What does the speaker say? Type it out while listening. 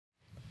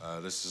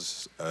This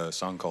is a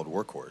song called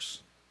Workhorse.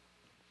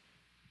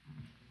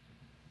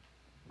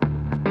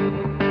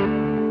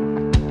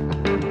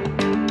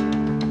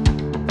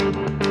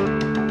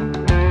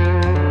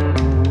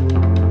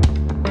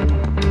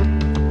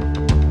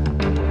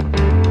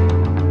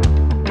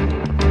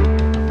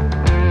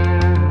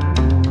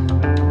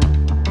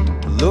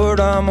 Lord,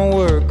 I'm a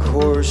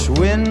workhorse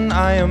when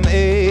I am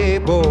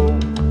able.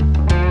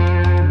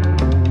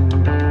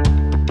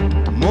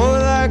 More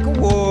like a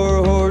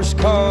war horse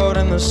caught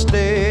in the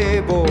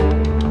stable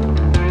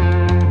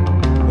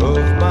of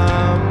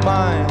my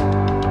mind,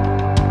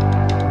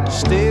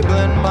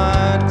 stabling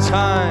my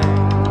time,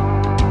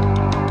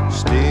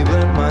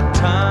 stabling my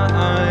time,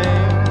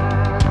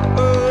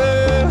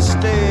 oh,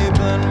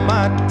 stabling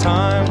my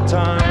time.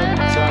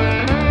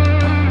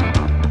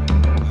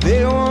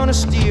 They wanna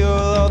steal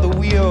all the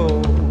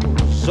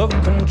wheels of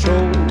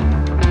control.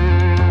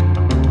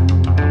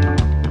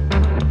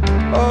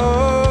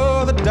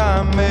 Oh, the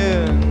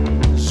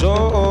diamonds,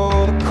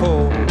 oh, the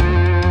coal.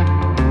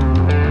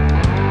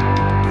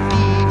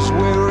 Thieves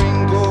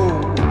wearing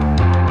gold,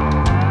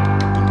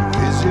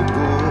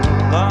 invisible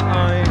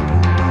lines.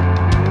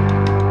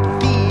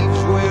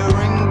 Thieves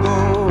wearing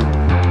gold,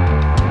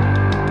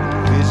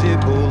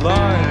 invisible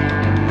lines.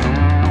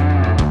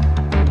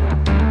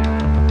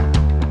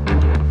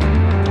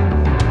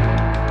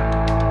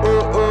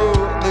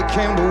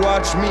 Came to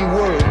watch me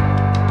work.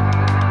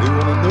 They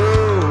wanna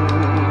know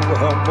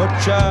how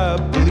much I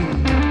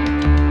bleed.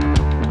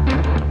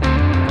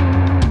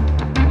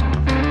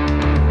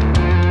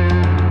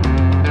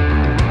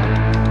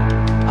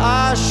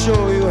 I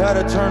show you how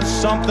to turn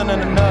something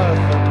into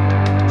nothing.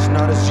 It's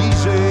not as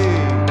easy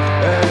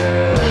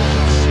as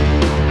it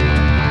seems.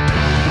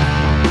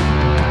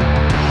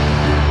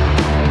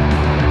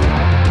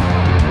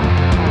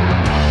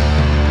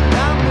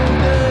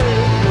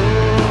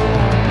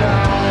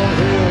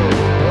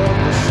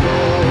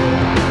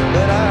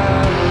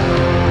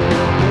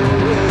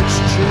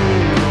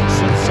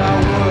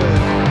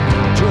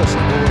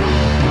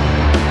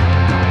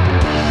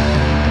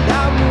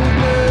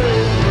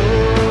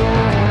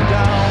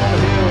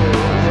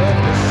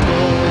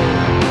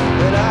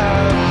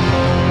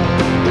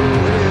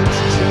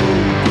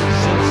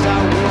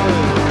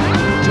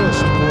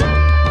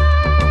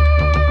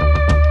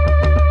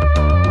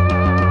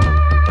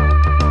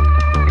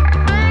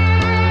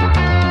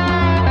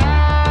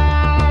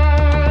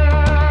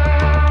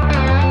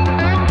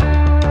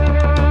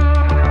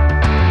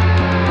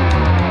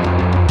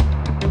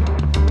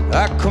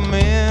 I come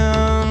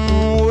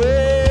in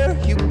where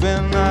you've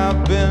been,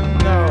 I've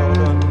been out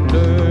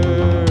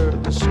under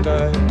the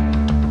sky.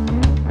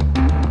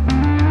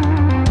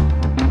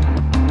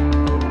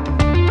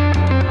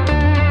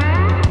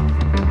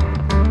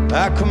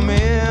 I come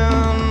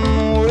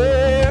in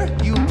where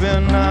you've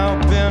been,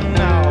 I've been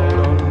out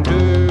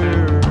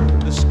under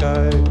the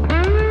sky.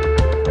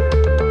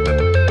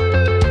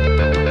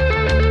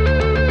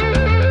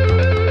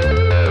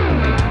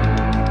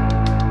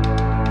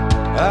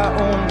 I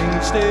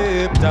only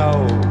stepped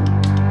out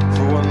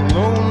for one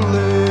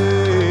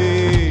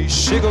lonely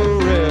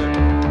cigarette.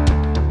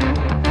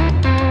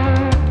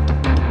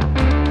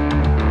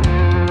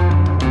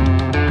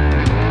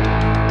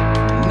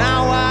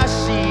 Now I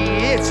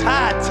see it's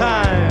high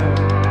time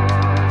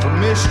for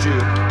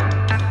mischief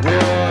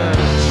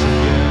once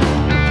again.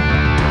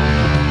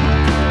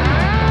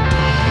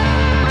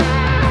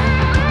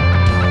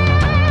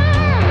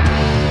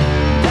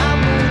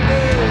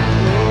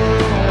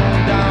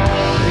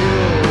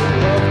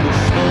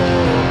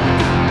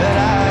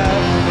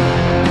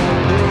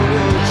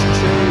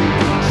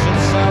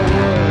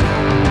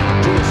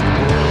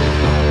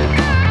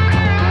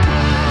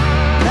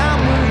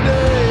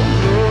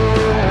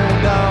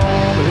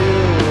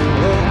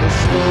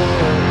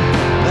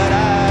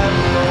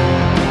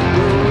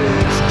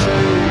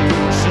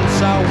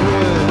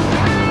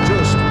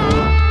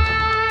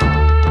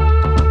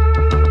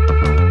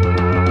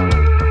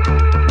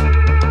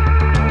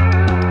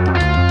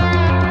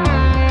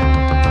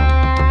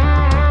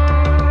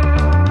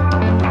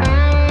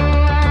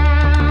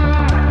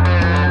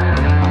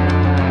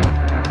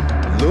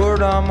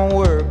 I'm a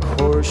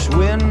workhorse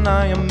when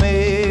I am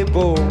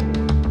able.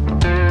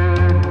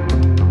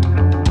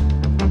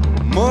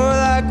 More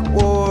like a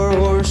war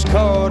horse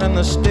caught in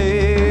the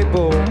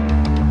stable.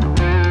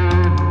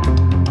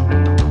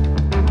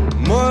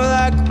 More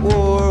like a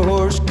war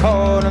horse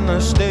caught in the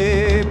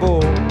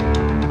stable.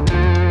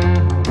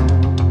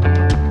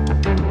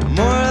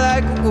 More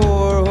like a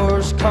war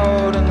horse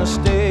caught in the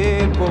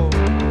stable.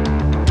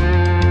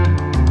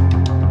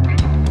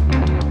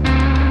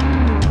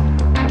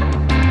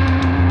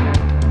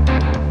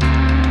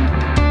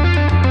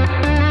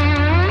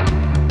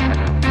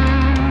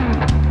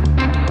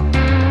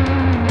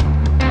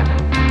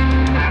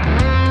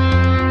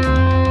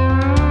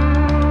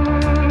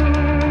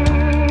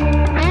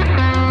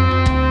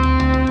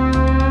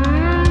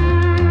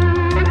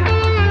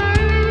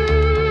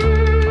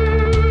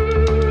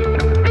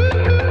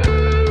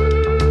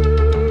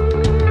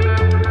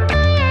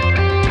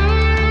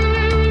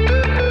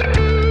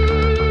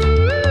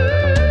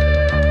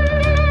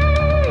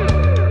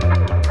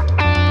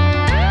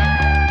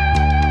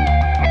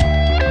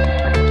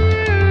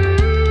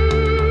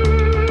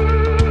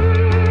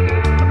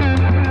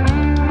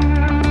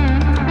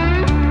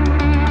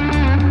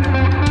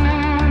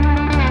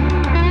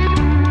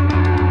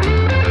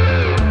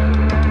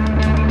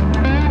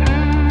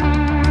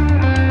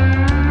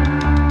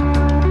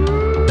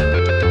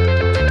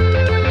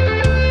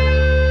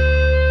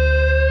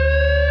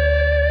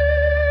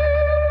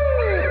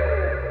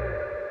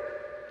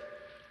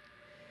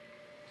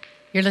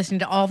 You're listening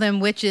to All Them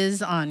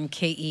Witches on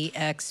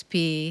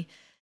KEXP.